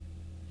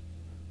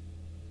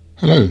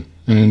Hello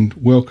and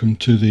welcome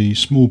to the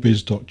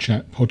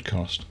smallbiz.chat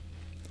podcast.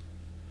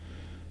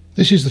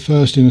 This is the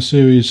first in a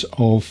series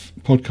of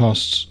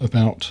podcasts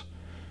about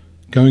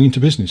going into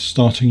business,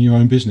 starting your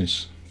own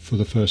business for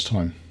the first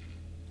time.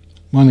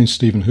 My name's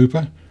Stephen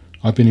Hooper.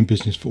 I've been in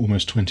business for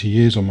almost 20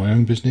 years on my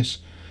own business,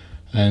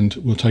 and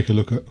we'll take a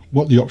look at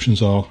what the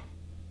options are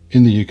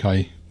in the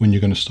UK when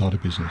you're going to start a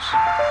business.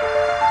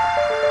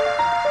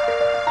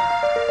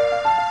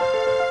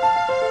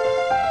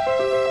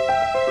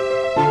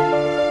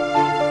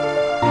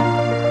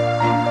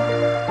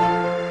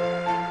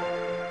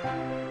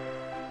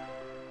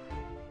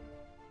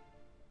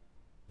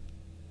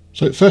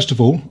 So first of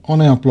all, on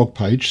our blog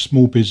page,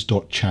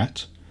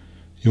 smallbiz.chat,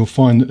 you'll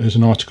find that there's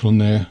an article on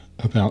there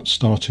about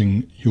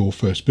starting your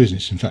first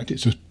business. In fact,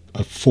 it's a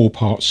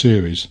 4-part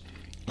series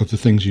of the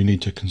things you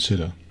need to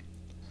consider.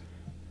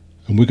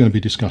 And we're going to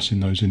be discussing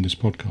those in this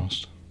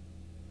podcast.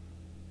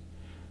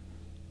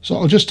 So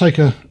I'll just take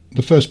the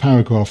first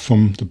paragraph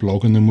from the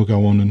blog and then we'll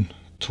go on and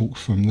talk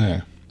from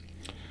there.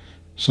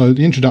 So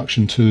the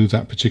introduction to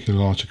that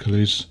particular article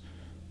is,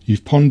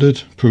 you've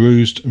pondered,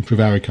 perused and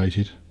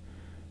prevaricated,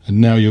 and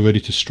now you're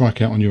ready to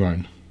strike out on your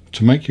own,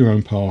 to make your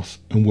own path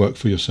and work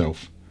for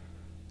yourself.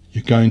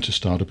 You're going to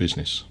start a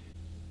business.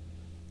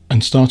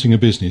 And starting a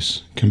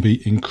business can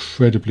be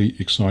incredibly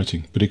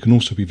exciting, but it can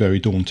also be very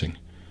daunting.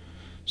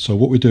 So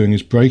what we're doing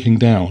is breaking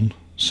down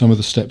some of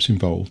the steps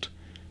involved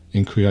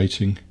in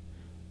creating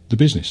the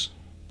business,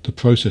 the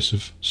process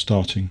of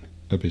starting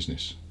a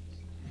business.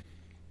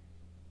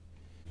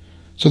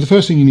 So the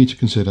first thing you need to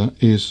consider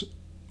is,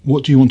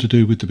 what do you want to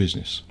do with the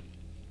business?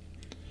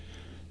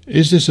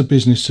 Is this a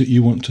business that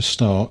you want to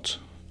start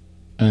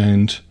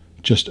and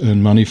just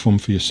earn money from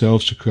for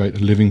yourselves, to create a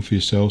living for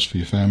yourselves, for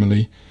your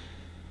family,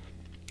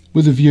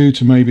 with a view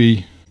to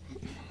maybe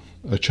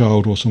a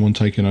child or someone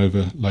taking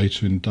over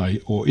later in the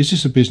day? Or is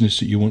this a business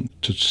that you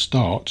want to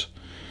start,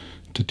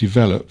 to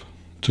develop,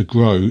 to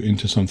grow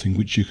into something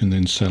which you can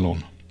then sell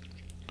on?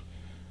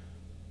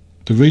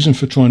 The reason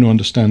for trying to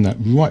understand that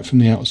right from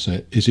the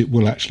outset is it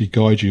will actually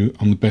guide you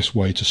on the best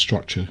way to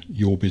structure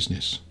your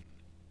business.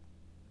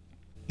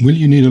 Will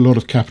you need a lot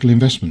of capital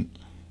investment,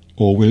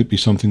 or will it be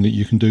something that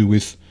you can do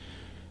with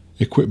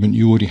equipment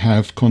you already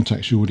have,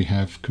 contacts you already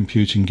have,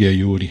 computing gear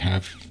you already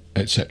have,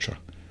 etc.?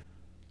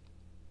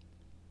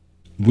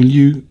 Will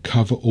you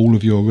cover all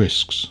of your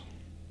risks,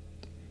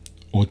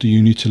 or do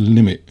you need to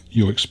limit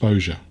your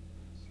exposure?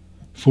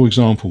 For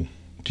example,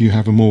 do you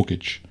have a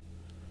mortgage,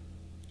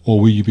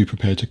 or will you be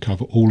prepared to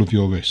cover all of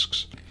your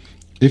risks?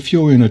 If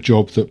you're in a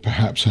job that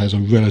perhaps has a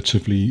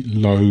relatively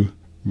low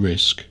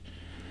risk,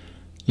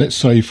 let's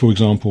say, for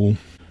example,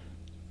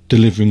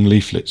 delivering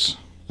leaflets,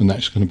 and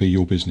that's going to be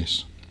your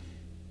business.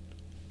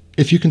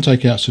 If you can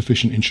take out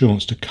sufficient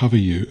insurance to cover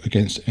you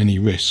against any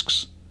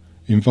risks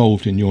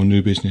involved in your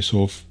new business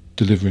of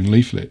delivering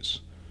leaflets,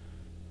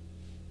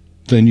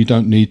 then you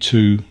don't need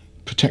to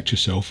protect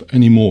yourself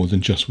any more than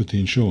just with the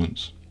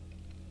insurance.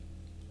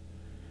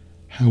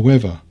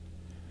 However,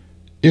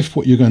 if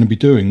what you're going to be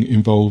doing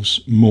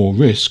involves more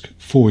risk,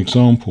 for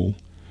example,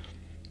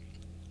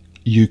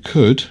 you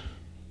could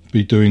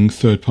be doing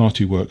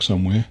third-party work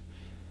somewhere.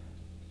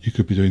 You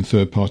could be doing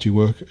third-party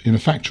work in a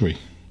factory,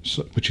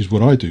 which is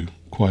what I do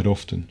quite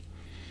often.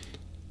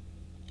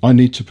 I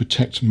need to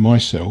protect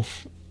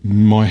myself,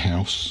 my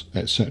house,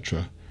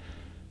 etc.,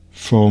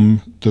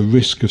 from the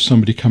risk of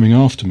somebody coming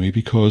after me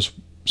because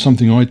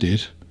something I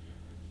did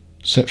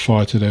set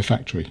fire to their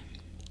factory,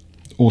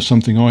 or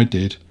something I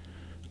did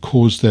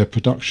caused their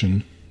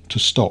production to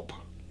stop,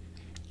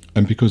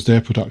 and because their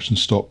production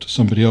stopped,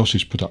 somebody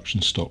else's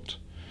production stopped.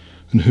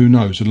 And who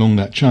knows, along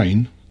that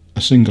chain,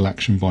 a single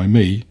action by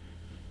me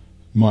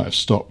might have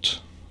stopped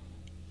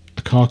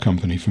a car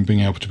company from being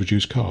able to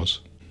produce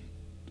cars.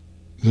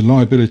 The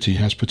liability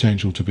has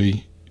potential to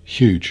be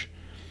huge,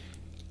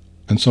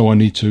 and so I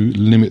need to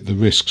limit the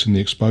risks and the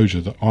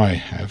exposure that I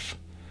have,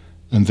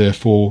 and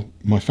therefore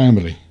my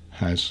family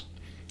has.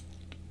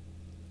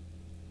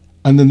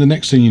 And then the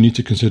next thing you need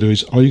to consider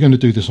is, are you going to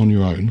do this on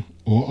your own,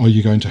 or are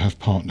you going to have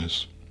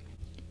partners?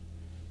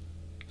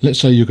 Let's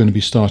say you're going to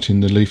be starting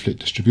the leaflet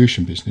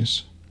distribution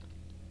business.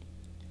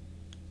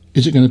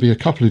 Is it going to be a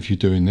couple of you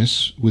doing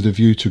this with a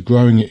view to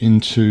growing it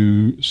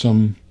into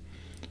some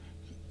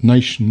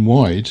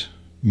nationwide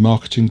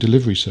marketing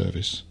delivery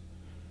service?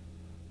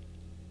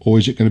 Or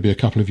is it going to be a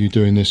couple of you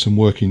doing this and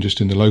working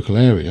just in the local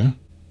area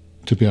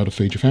to be able to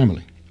feed your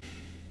family?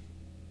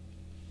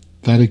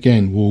 That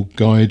again will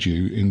guide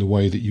you in the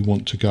way that you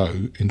want to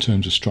go in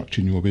terms of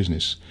structuring your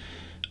business.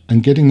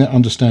 And getting that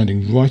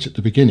understanding right at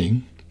the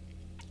beginning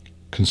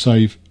can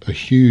save a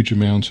huge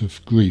amount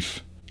of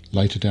grief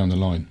later down the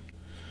line.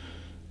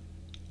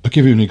 I'll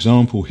give you an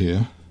example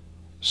here.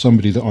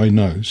 Somebody that I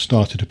know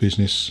started a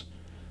business,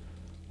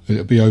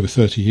 it'll be over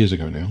 30 years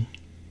ago now,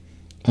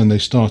 and they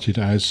started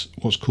as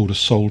what's called a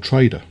sole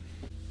trader.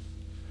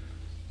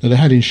 Now they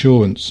had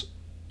insurance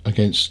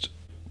against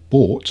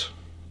bought,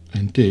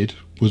 and did,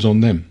 was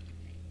on them.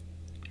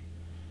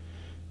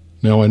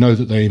 Now I know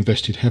that they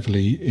invested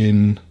heavily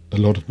in a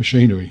lot of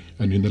machinery,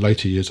 and in the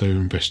later years they were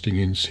investing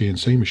in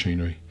CNC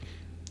machinery.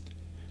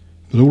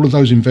 But all of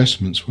those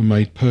investments were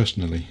made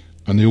personally,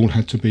 and they all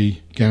had to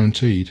be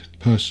guaranteed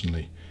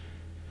personally.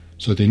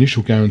 So the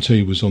initial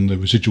guarantee was on the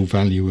residual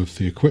value of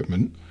the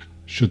equipment,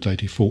 should they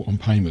default on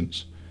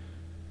payments.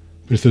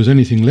 But if there was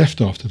anything left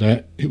after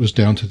that, it was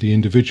down to the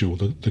individual,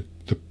 the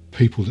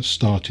people that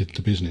started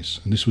the business,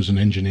 and this was an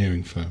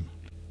engineering firm.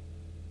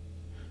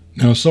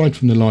 Now, aside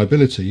from the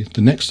liability,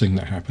 the next thing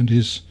that happened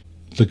is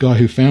the guy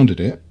who founded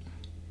it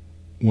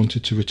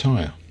wanted to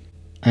retire,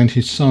 and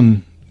his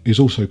son is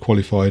also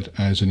qualified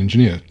as an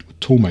engineer, a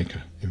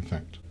toolmaker in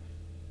fact.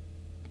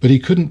 But he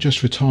couldn't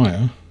just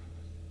retire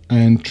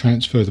and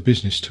transfer the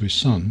business to his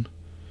son,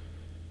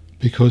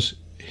 because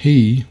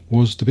he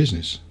was the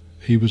business.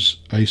 He was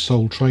a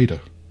sole trader.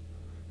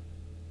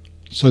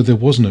 So there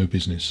was no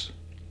business.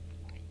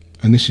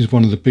 And this is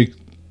one of the big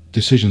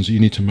decisions that you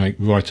need to make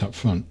right up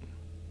front.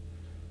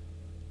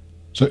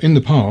 So in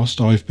the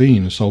past, I've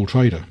been a sole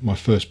trader. My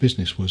first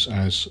business was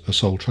as a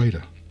sole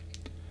trader.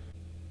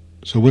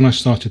 So when I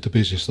started the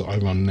business that I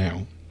run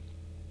now,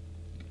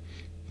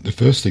 the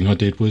first thing I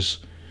did was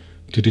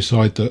to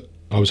decide that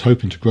I was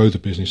hoping to grow the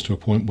business to a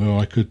point where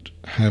I could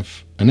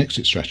have an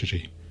exit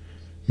strategy,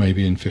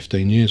 maybe in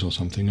 15 years or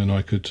something, and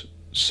I could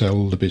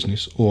sell the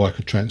business, or I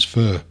could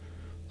transfer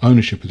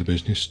ownership of the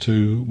business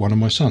to one of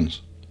my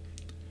sons.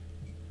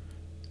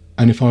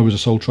 And if I was a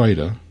sole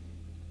trader,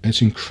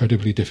 it's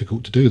incredibly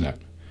difficult to do that,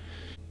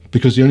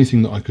 because the only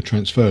thing that I could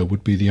transfer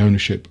would be the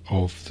ownership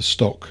of the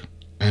stock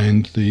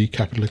and the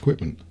capital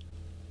equipment.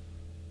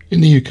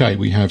 In the UK,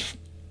 we have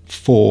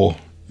 4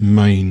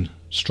 main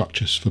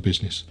structures for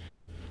business.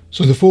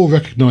 So the 4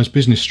 recognised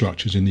business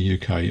structures in the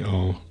UK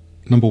are: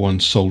 number 1,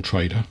 sole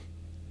trader.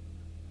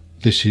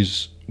 This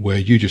is where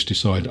you just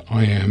decide,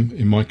 I am,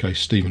 in my case,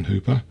 Stephen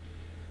Hooper,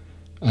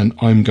 and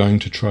I'm going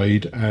to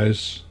trade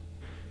as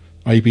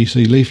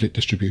ABC leaflet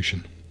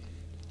distribution.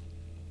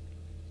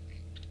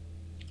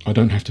 I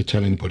don't have to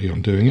tell anybody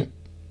I'm doing it.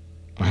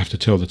 I have to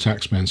tell the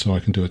taxman so I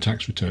can do a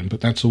tax return, but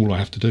that's all I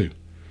have to do.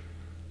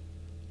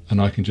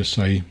 And I can just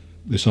say,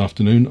 this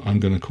afternoon I'm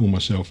going to call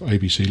myself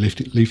ABC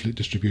leaflet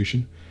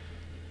distribution,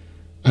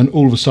 and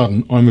all of a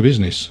sudden I'm a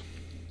business.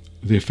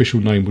 The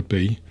official name would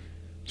be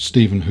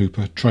Stephen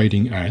Hooper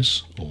trading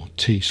as, or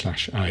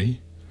T/A,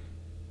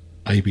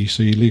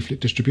 ABC leaflet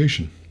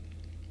distribution.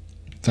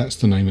 That's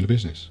the name of the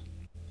business.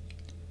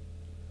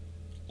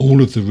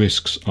 All of the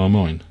risks are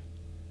mine.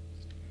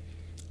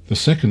 The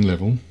second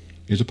level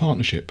is a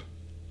partnership.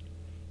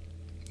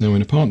 Now,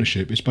 in a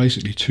partnership, it's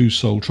basically 2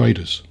 sole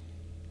traders,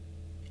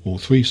 or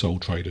 3 sole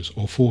traders,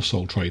 or 4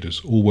 sole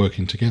traders, all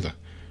working together.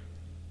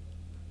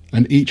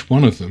 And each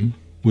one of them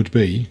would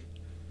be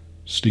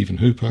Stephen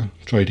Hooper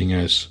trading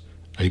as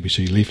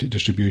ABC leaflet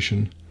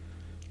distribution,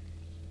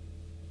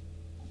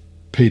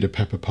 Peter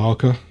Pepper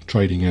Parker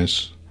trading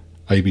as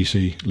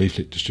ABC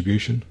leaflet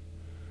distribution,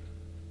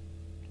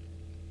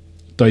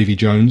 Davy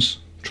Jones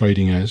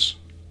trading as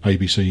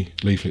ABC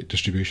leaflet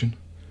distribution,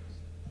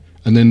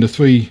 and then the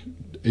 3,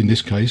 in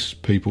this case,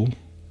 people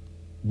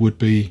would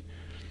be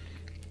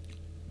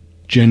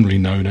generally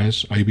known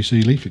as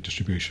ABC leaflet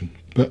distribution,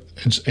 but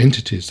as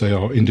entities they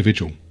are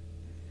individual,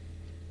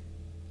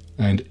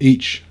 and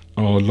each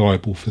are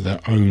liable for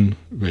their own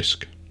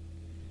risk.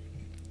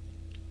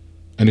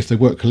 And if they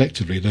work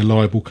collectively, they're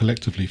liable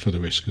collectively for the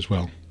risk as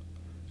well.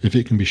 If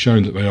it can be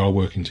shown that they are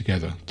working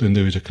together, then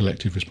there is a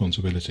collective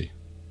responsibility.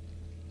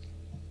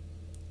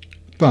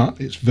 But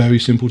it's very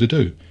simple to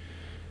do.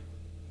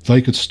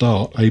 They could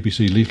start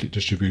ABC leaflet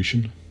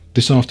distribution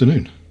this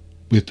afternoon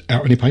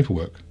without any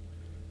paperwork.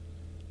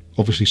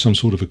 Obviously some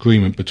sort of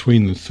agreement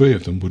between the 3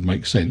 of them would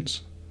make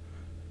sense,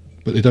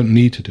 but they don't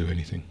need to do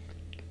anything.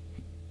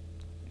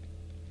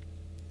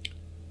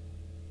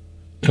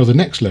 Now the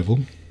next level,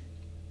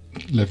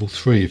 level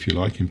 3 if you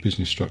like, in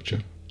business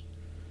structure,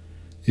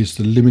 is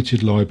the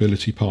limited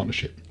liability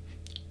partnership,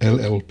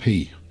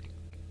 LLP.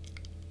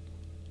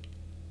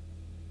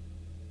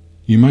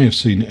 You may have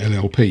seen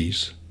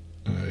LLPs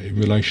in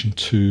relation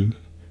to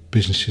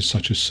businesses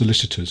such as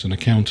solicitors and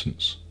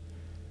accountants.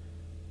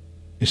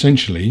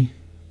 Essentially,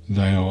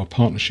 they are a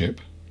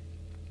partnership,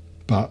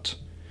 but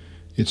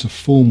it's a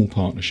formal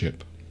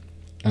partnership,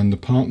 and the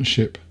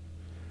partnership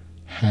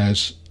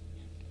has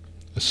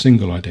a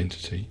single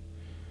identity,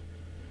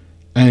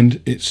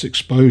 and its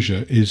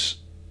exposure is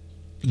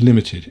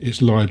limited,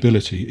 its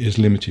liability is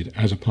limited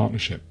as a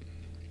partnership,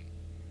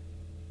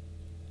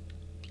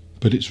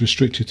 but it's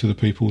restricted to the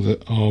people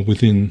that are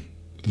within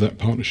that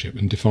partnership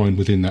and defined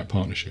within that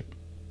partnership.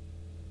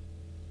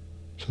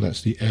 So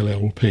that's the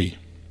LLP.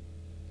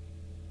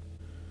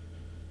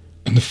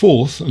 And the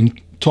 4th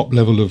and top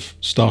level of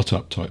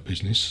startup type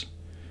business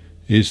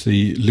is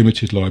the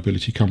limited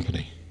liability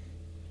company,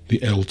 the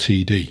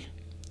LTD,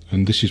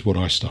 and this is what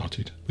I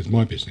started with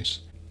my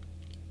business.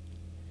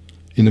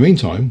 In the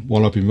meantime,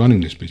 while I've been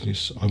running this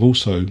business, I've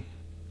also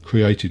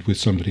created with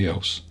somebody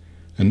else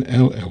an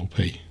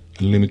LLP,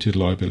 a limited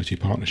liability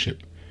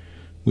partnership,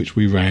 which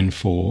we ran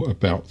for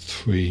about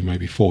 3,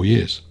 maybe 4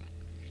 years.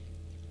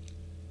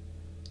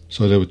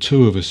 So there were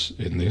two of us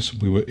in this.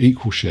 We were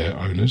equal share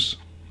owners.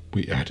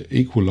 We had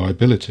equal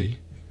liability,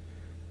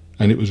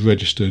 and it was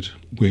registered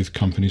with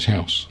Companies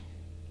House.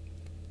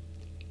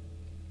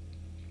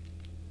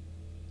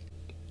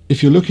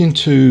 If you're looking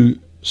to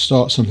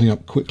start something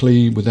up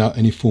quickly without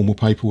any formal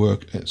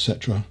paperwork,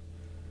 etc.,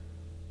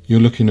 you're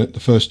looking at the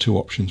first two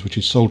options, which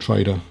is sole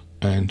trader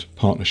and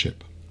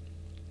partnership.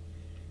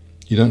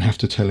 You don't have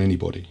to tell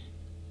anybody,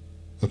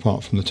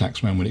 apart from the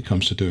taxman, when it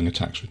comes to doing a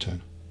tax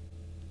return.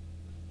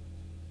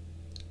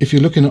 If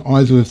you're looking at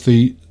either of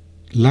the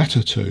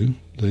latter two,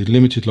 the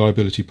limited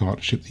liability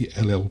partnership, the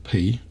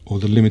LLP, or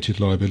the limited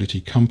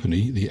liability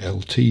company, the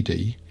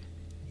LTD,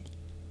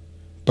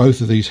 both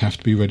of these have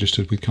to be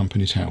registered with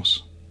Companies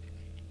House.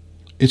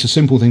 It's a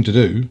simple thing to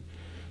do.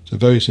 It's a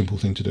very simple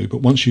thing to do,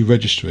 but once you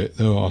register it,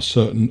 there are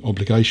certain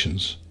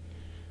obligations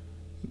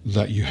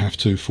that you have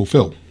to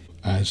fulfill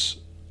as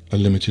a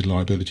limited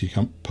liability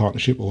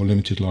partnership or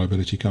limited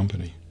liability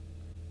company.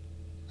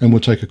 And we'll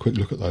take a quick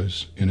look at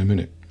those in a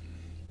minute.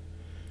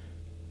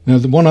 Now,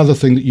 the one other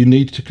thing that you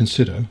need to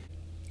consider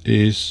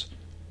is,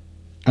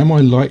 am I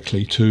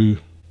likely to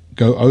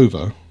go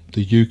over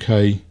the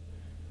UK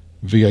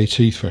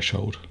VAT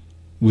threshold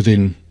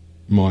within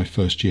my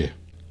first year?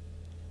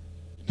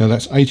 Now,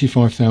 that's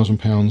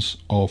 £85,000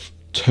 of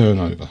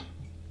turnover,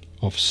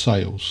 of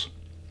sales.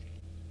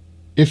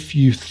 If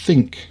you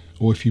think,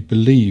 or if you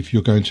believe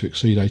you're going to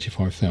exceed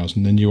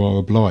 85,000, then you are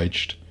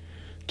obliged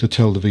to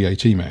tell the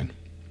VAT man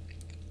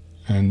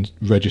and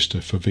register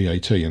for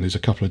VAT, and there's a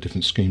couple of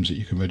different schemes that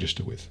you can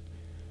register with.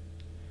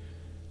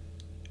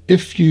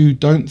 If you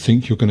don't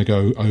think you're going to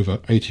go over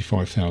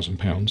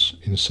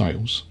 £85,000 in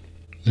sales,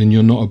 then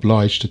you're not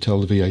obliged to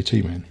tell the VAT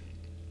man.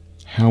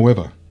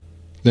 However,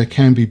 there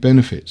can be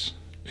benefits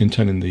in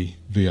telling the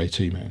VAT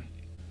man.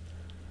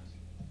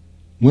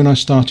 When I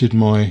started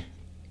my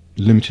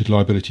limited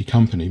liability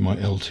company, my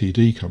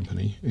LTD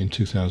company, in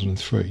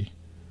 2003,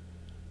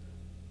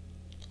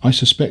 I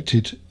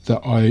suspected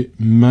that I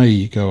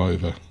may go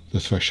over the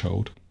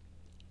threshold,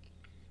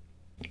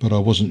 but I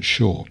wasn't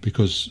sure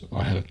because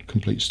I had a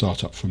complete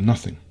start-up from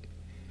nothing.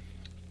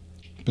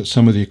 But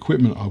some of the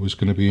equipment I was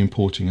going to be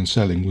importing and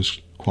selling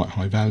was quite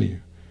high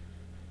value.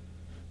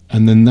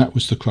 And then that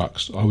was the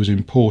crux. I was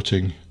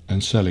importing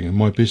and selling, and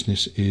my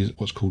business is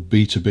what's called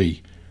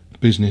B2B,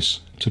 business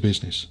to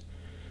business.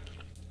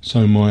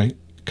 So my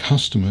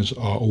customers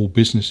are all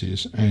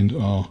businesses and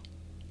are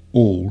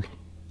all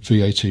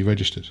VAT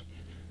registered.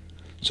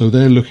 So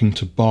they're looking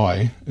to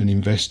buy and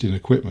invest in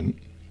equipment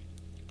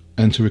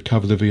and to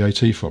recover the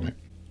VAT from it.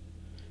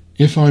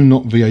 If I'm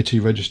not VAT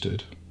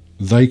registered,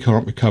 they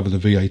can't recover the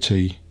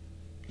VAT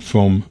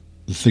from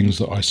the things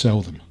that I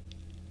sell them.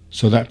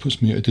 So that puts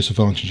me at a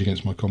disadvantage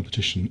against my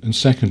competition. And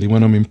secondly,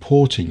 when I'm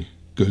importing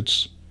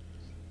goods,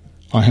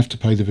 I have to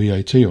pay the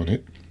VAT on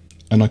it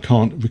and I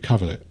can't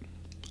recover it.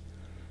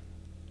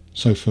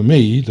 So for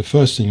me, the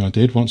first thing I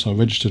did once I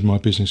registered my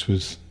business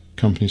with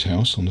Companies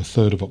House on the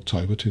 3rd of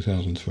October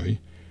 2003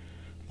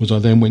 was I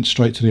then went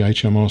straight to the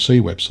HMRC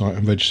website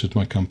and registered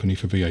my company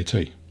for VAT.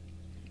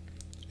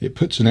 It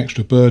puts an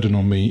extra burden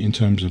on me in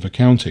terms of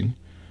accounting,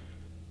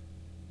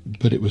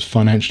 but it was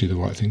financially the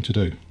right thing to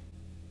do.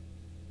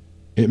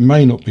 It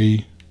may not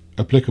be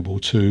applicable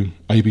to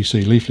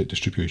ABC leaflet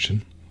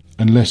distribution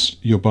unless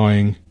you're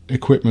buying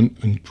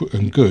equipment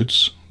and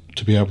goods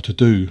to be able to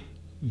do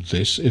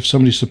this. If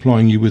somebody's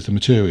supplying you with the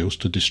materials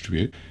to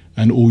distribute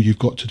and all you've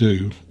got to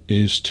do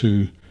is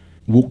to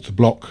walk the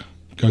block,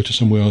 go to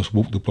somewhere else,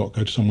 walk the block,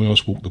 go to somewhere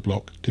else, walk the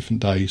block,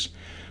 different days,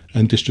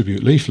 and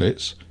distribute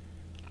leaflets,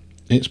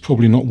 it's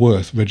probably not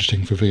worth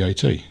registering for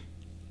VAT.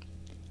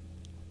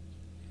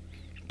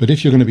 But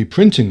if you're going to be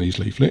printing these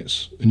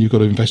leaflets and you've got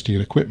to invest in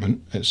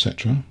equipment,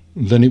 etc.,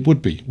 then it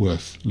would be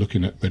worth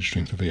looking at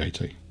registering for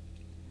VAT.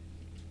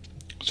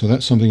 So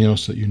that's something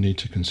else that you need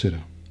to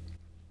consider.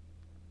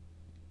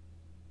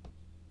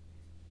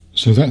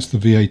 So that's the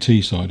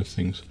VAT side of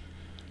things.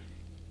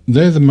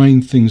 They're the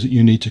main things that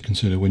you need to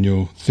consider when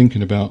you're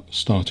thinking about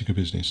starting a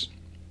business.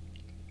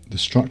 The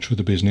structure of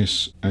the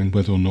business and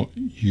whether or not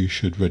you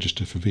should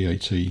register for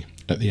VAT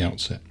at the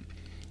outset.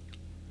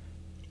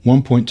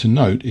 One point to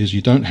note is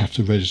you don't have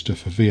to register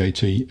for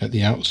VAT at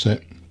the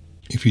outset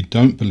if you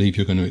don't believe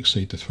you're going to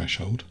exceed the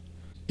threshold.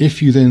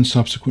 If you then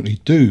subsequently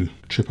do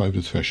trip over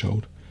the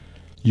threshold,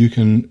 you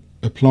can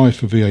apply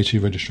for VAT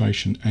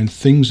registration, and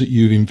things that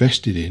you've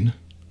invested in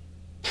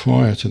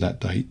prior to that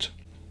date,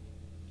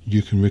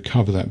 you can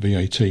recover that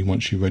VAT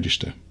once you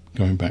register,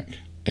 going back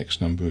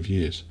X number of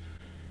years.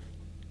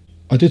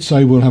 I did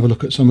say we'll have a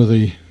look at some of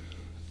the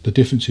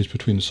differences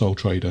between the sole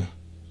trader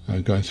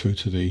going through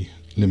to the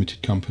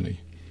limited company.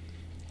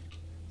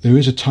 There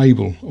is a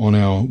table on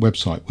our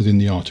website within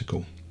the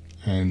article,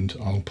 and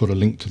I'll put a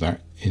link to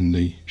that in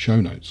the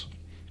show notes.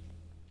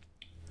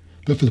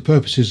 But for the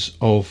purposes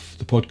of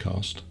the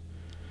podcast,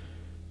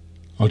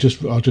 I'll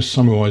just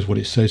summarise what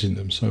it says in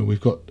them. So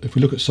we've got, if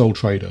we look at sole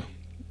trader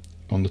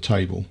on the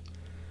table,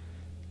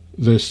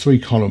 there's 3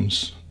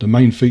 columns: the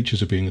main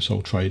features of being a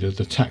sole trader,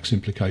 the tax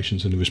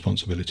implications, and the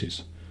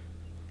responsibilities.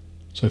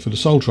 So for the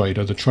sole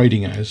trader, the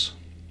trading as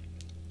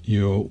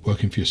you're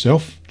working for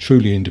yourself,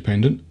 truly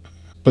independent,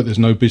 but there's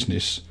no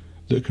business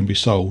that can be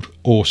sold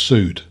or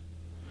sued.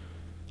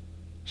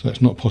 So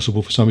it's not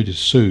possible for somebody to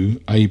sue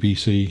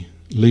ABC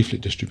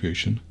leaflet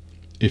distribution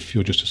if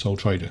you're just a sole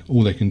trader.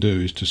 All they can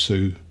do is to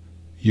sue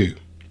you,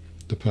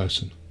 the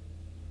person.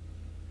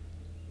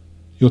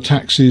 Your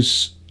tax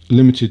is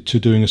limited to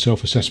doing a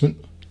self-assessment.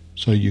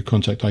 So you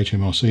contact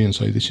HMRC and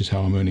say, this is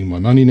how I'm earning my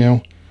money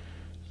now,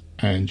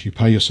 and you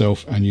pay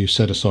yourself and you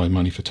set aside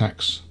money for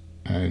tax,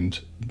 and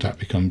that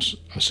becomes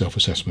a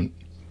self-assessment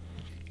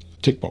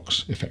tick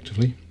box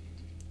effectively.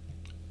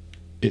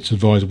 It's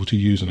advisable to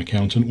use an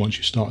accountant once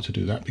you start to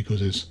do that, because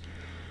there's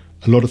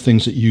a lot of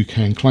things that you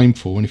can claim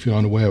for, and if you're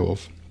unaware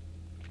of,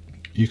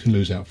 you can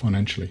lose out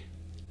financially.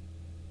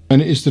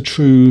 And it is the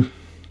true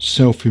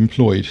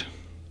self-employed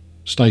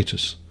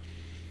status.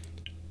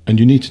 And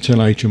you need to tell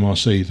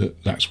HMRC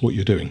that that's what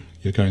you're doing.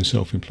 You're going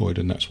self-employed,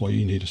 and that's why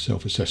you need a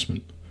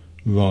self-assessment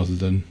rather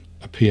than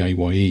a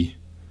PAYE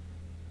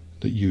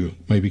that you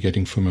may be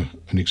getting from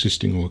an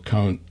existing or a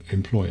current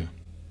employer.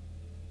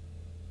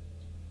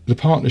 The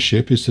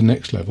partnership is the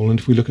next level, and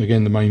if we look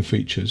again, the main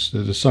features,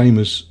 they're the same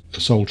as a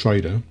sole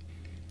trader,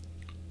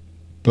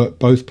 but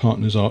both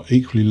partners are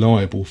equally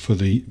liable for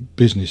the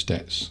business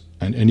debts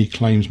and any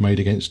claims made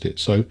against it.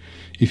 So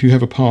if you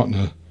have a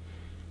partner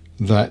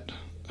that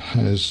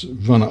has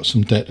run up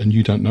some debt and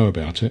you don't know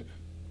about it,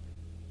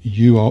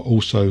 you are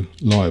also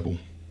liable.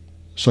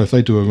 So if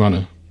they do a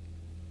runner,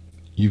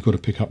 you've got to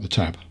pick up the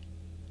tab,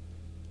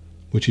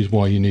 which is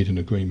why you need an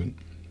agreement.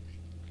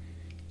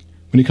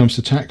 When it comes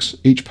to tax,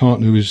 each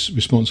partner is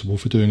responsible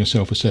for doing a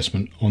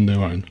self-assessment on their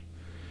own.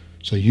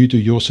 So you do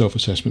your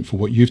self-assessment for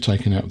what you've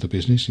taken out of the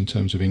business in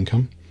terms of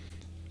income,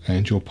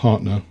 and your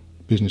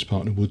business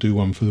partner, will do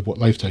one for what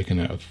they've taken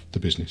out of the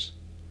business.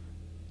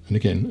 And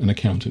again, an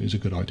accountant is a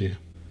good idea.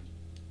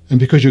 And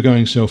because you're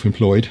going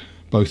self-employed,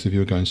 both of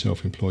you are going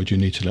self-employed, you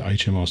need to let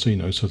HMRC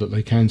know so that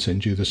they can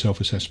send you the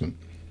self-assessment.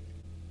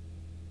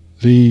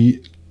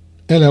 The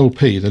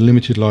LLP, the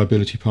Limited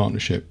Liability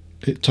Partnership,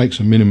 it takes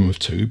a minimum of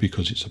 2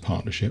 because it's a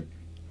partnership.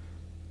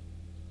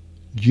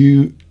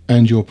 You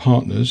and your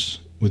partners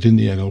within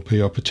the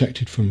LLP are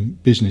protected from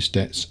business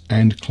debts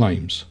and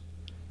claims.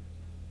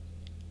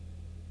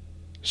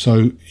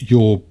 So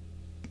your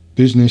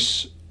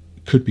business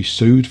could be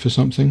sued for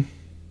something.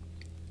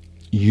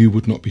 You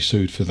would not be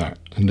sued for that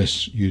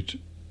unless you'd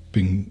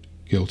been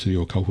guilty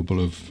or culpable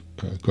of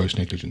gross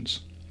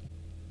negligence.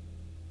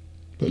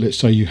 But let's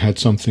say you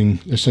had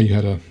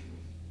a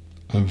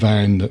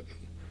van that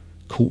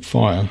caught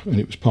fire and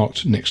it was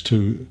parked next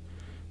to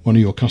one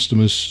of your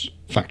customers'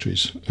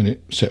 factories and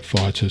it set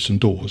fire to some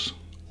doors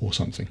or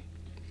something.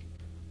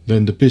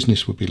 Then the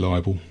business would be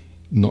liable,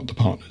 not the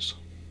partners.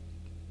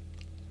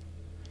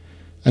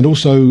 And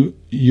also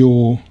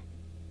your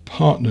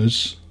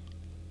partners'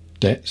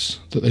 debts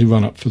that they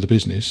run up for the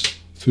business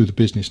through the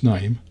business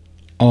name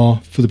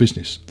are for the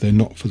business, they're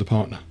not for the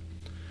partner.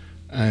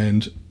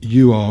 And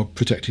you are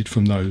protected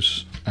from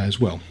those as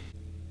well.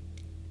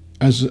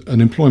 As an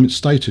employment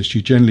status,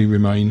 you generally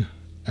remain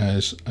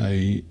as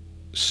a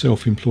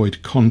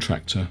self-employed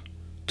contractor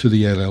to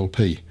the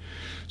LLP.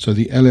 So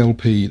the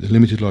LLP, the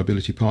Limited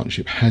Liability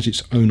Partnership, has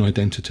its own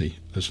identity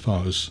as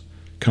far as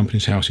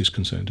Companies House is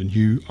concerned, and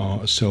you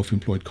are a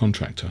self-employed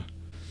contractor.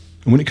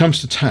 And when it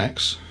comes to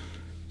tax,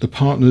 the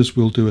partners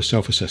will do a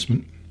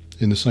self-assessment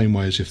in the same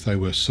way as if they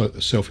were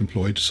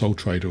self-employed, sole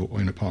trader,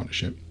 or in a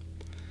partnership.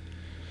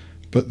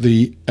 But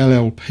the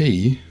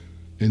LLP,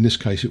 in this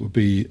case it would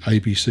be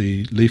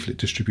ABC Leaflet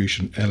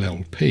Distribution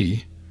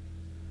LLP,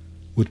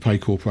 would pay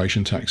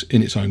corporation tax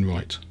in its own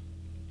right.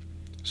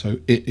 So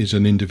it is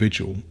an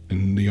individual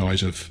in the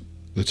eyes of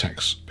the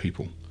tax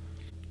people.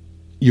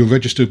 You're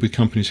registered with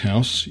Companies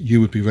House. You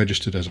would be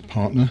registered as a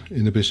partner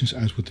in the business,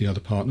 as would the other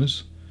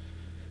partners.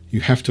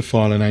 You have to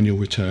file an annual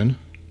return,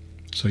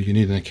 so you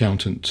need an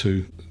accountant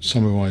to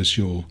summarise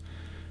your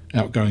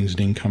outgoings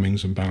and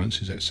incomings and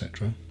balances,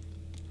 etc.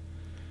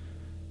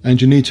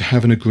 And you need to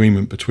have an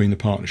agreement between the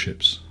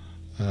partnerships,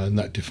 and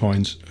that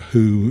defines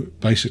who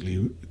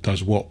basically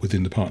does what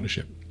within the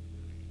partnership.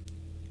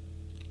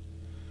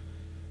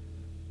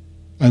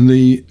 And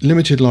the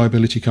limited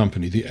liability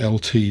company, the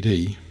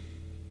LTD,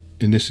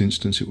 in this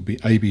instance it would be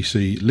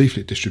ABC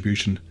Leaflet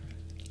Distribution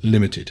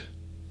Limited,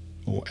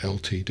 or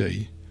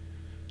LTD.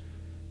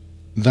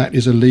 That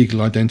is a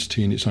legal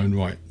identity in its own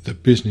right. The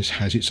business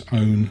has its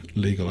own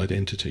legal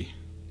identity.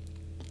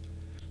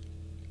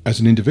 As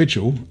an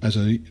individual, as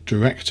a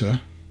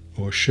director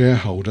or a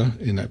shareholder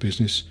in that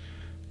business,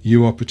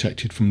 you are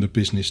protected from the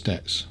business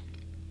debts.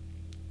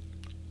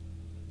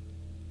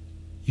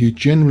 You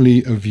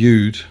generally are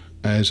viewed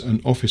as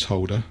an office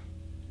holder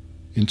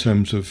in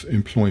terms of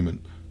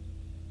employment.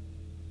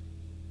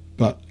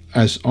 But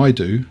as I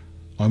do,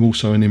 I'm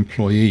also an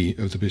employee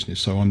of the business.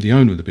 So I'm the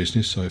owner of the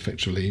business, so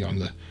effectively I'm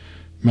the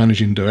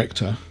managing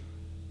director.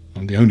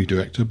 I'm the only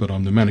director, but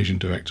I'm the managing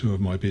director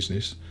of my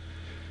business.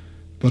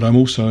 But I'm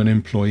also an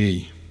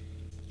employee.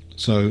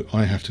 So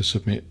I have to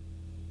submit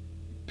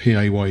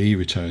PAYE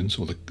returns,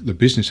 or the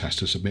business has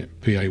to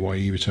submit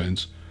PAYE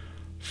returns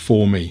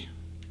for me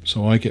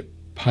So I get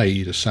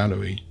paid a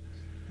salary,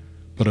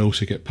 but I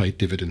also get paid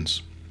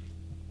dividends.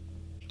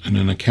 And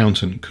an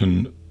accountant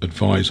can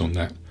advise on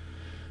that.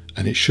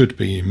 And it should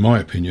be, in my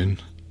opinion,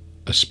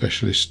 a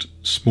specialist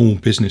small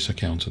business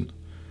accountant,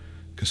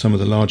 because some of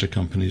the larger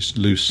companies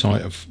lose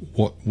sight of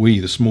what we,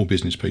 the small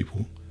business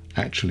people,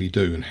 actually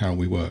do and how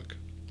we work.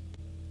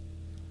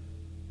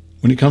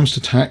 When it comes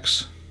to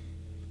tax,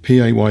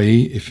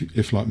 PAYE,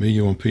 if like me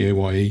you're on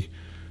PAYE,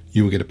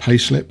 you will get a pay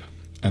slip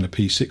and a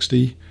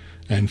P60,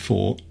 and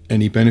for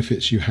any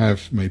benefits you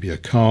have, maybe a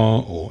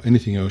car or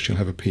anything else, you'll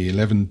have a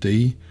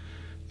P11D.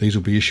 These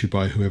will be issued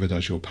by whoever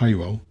does your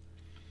payroll.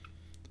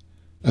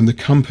 And the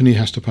company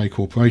has to pay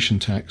corporation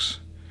tax.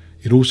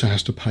 It also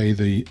has to pay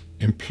the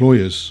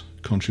employer's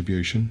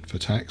contribution for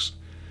tax.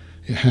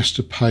 It has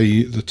to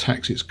pay the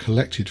tax it's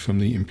collected from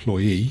the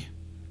employee,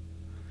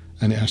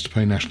 and it has to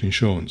pay national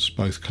insurance,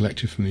 both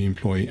collected from the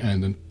employee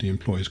and the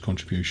employer's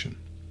contribution.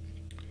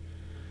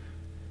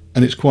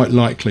 And it's quite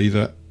likely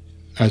that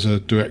as a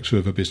director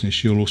of a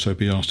business, you'll also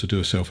be asked to do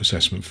a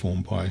self-assessment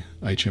form by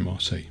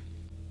HMRC.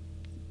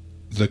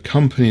 The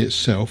company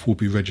itself will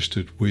be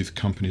registered with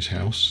Companies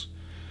House,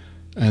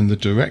 and the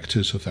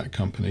directors of that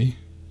company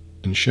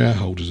and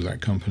shareholders of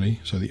that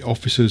company, so the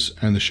officers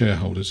and the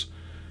shareholders,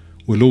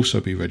 will also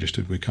be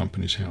registered with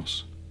Companies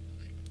House.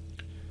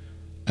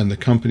 And the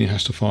company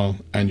has to file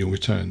annual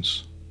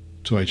returns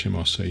to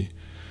HMRC,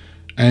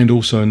 and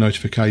also a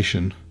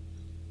notification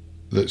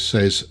that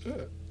says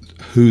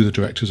who the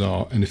directors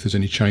are and if there's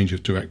any change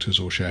of directors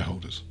or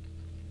shareholders.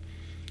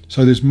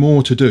 So there's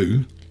more to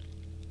do,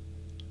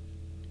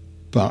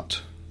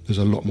 but there's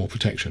a lot more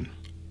protection.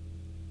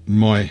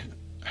 My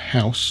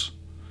house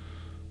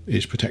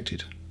is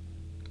protected.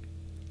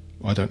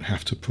 I don't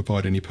have to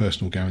provide any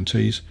personal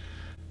guarantees.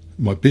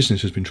 My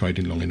business has been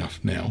trading long enough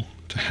now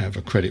to have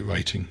a credit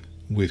rating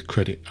with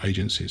credit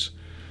agencies.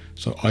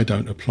 So I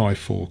don't apply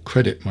for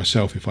credit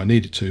myself. If I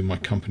needed to, my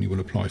company will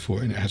apply for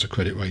it, and it has a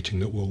credit rating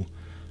that will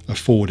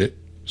afford it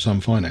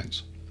some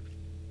finance.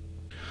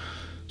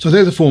 So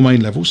they're the four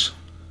main levels.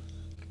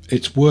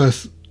 It's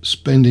worth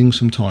spending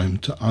some time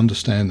to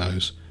understand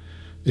those.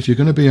 If you're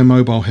going to be a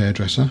mobile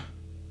hairdresser,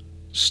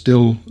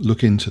 still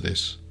look into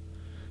this,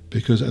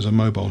 because as a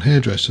mobile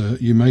hairdresser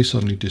you may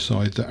suddenly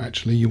decide that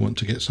actually you want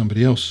to get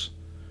somebody else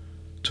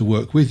to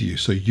work with you.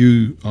 So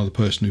you are the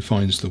person who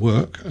finds the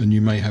work, and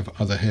you may have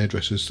other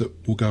hairdressers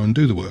that will go and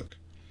do the work.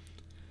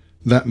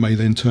 That may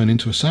then turn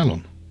into a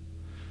salon.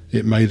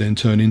 It may then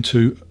turn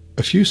into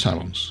a few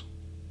salons.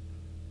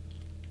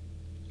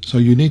 So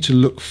you need to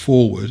look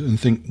forward and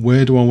think,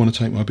 where do I want to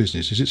take my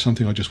business? Is it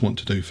something I just want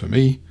to do for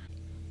me,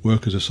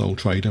 work as a sole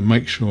trader,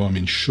 make sure I'm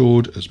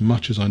insured as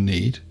much as I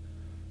need,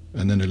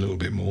 and then a little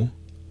bit more,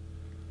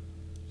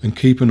 and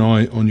keep an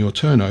eye on your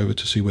turnover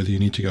to see whether you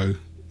need to go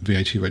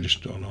VAT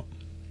registered or not.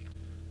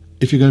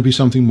 If you're going to be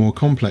something more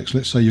complex,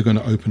 let's say you're going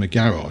to open a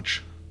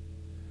garage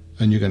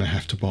and you're going to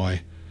have to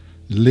buy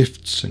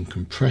lifts and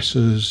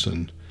compressors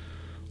and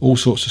all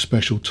sorts of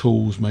special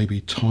tools,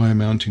 maybe tyre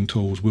mounting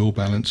tools, wheel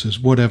balancers,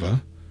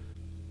 whatever,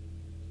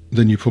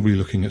 then you're probably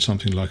looking at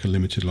something like a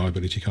limited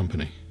liability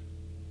company,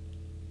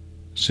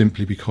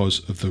 simply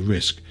because of the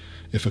risk.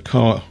 If a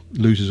car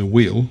loses a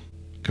wheel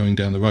going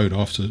down the road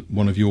after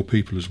one of your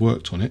people has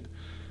worked on it,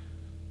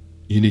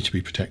 you need to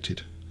be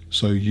protected.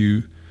 So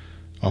you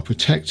are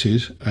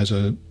protected as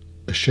a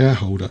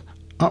shareholder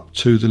up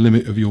to the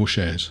limit of your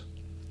shares.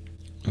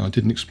 I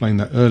didn't explain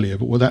that earlier,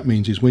 but what that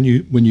means is when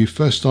you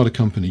first start a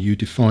company, you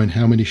define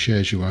how many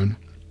shares you own,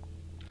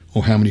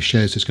 or how many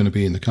shares there's going to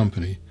be in the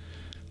company,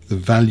 the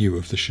value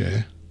of the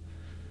share,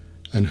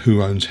 and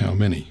who owns how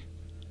many.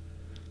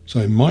 So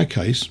in my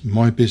case,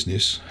 my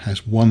business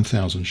has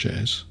 1,000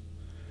 shares.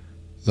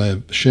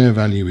 Their share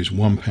value is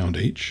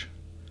 £1 each,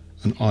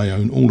 and I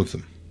own all of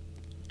them.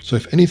 So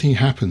if anything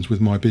happens with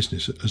my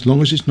business, as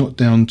long as it's not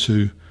down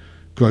to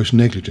gross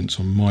negligence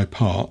on my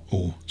part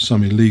or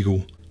some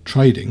illegal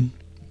trading,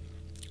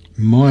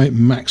 my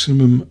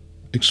maximum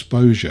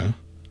exposure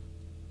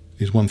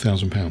is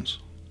 £1,000.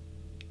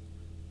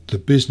 The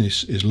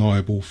business is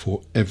liable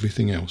for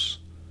everything else.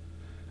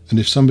 And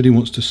if somebody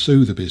wants to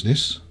sue the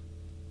business,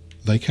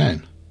 they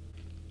can,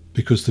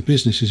 because the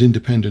business is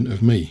independent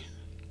of me.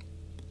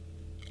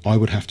 I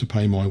would have to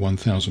pay my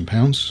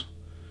 £1,000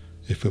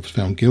 if I was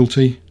found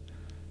guilty,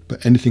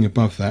 but anything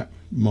above that,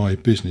 my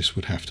business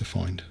would have to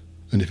find.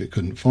 And if it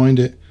couldn't find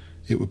it,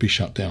 it would be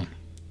shut down,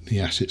 the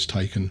assets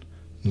taken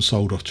and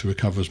sold off to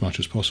recover as much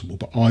as possible.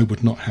 But I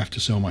would not have to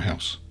sell my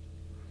house.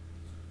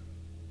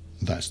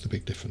 That's the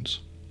big difference.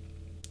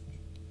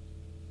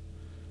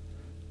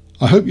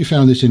 I hope you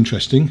found this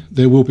interesting.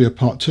 There will be a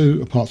part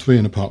 2, a part 3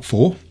 and a part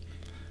 4.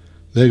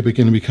 They're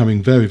going to be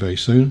coming very, very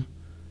soon.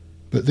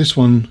 But this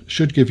one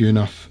should give you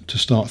enough to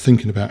start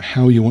thinking about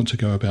how you want to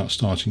go about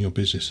starting your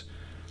business.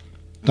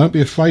 Don't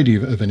be afraid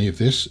of any of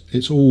this.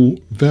 It's all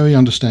very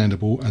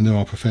understandable, and there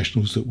are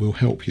professionals that will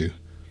help you.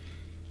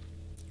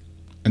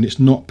 And it's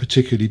not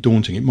particularly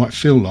daunting. It might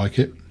feel like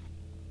it,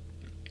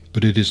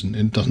 but it isn't.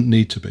 It doesn't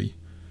need to be.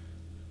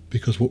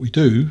 Because what we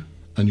do,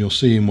 and you'll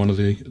see in one of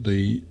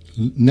the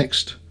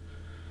next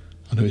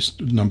I know it's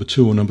number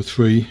 2 or number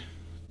 3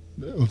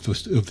 of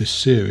this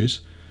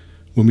series,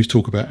 when we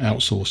talk about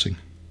outsourcing.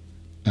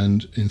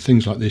 And in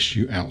things like this,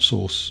 you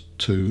outsource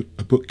to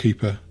a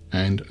bookkeeper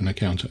and an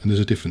accountant. And there's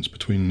a difference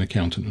between an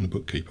accountant and a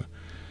bookkeeper.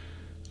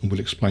 And we'll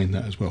explain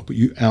that as well. But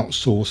you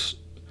outsource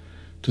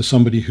to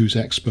somebody who's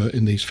expert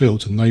in these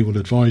fields, and they will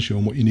advise you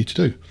on what you need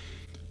to do.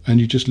 And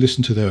you just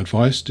listen to their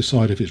advice,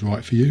 decide if it's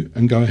right for you,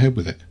 and go ahead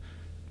with it.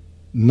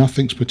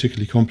 Nothing's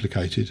particularly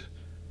complicated,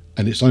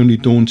 and it's only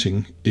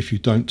daunting if you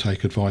don't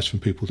take advice from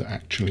people that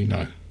actually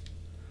know.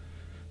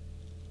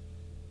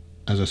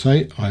 As I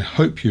say, I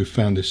hope you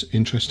found this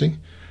interesting.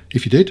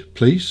 If you did,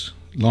 please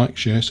like,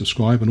 share,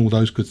 subscribe, and all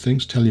those good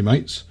things. Tell your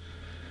mates.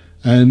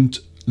 And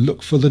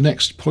look for the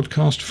next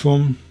podcast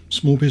from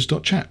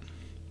smallbiz.chat.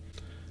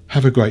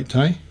 Have a great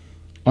day.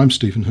 I'm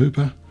Stephen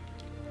Hooper,